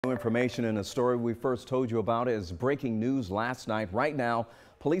New information in a story we first told you about is breaking news last night. Right now,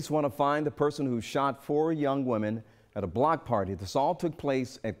 police want to find the person who shot 4 young women at a block party. This all took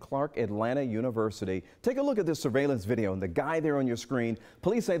place at Clark Atlanta University. Take a look at this surveillance video and the guy there on your screen.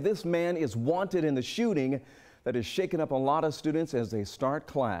 Police say this man is wanted in the shooting that has shaken up a lot of students as they start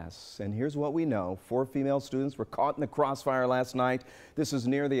class. And here's what we know. 4 female students were caught in the crossfire last night. This is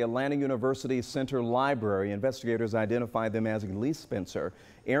near the Atlanta University Center Library. Investigators identified them as Elise Spencer,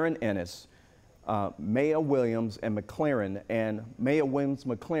 Aaron Ennis, Maya Williams McLaren,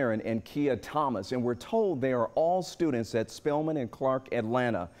 and Kia Thomas. And we're told they are all students at Spelman and Clark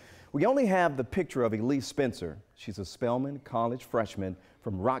Atlanta. We only have the picture of Elise Spencer. She's a Spelman College freshman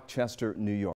from Rochester, New York.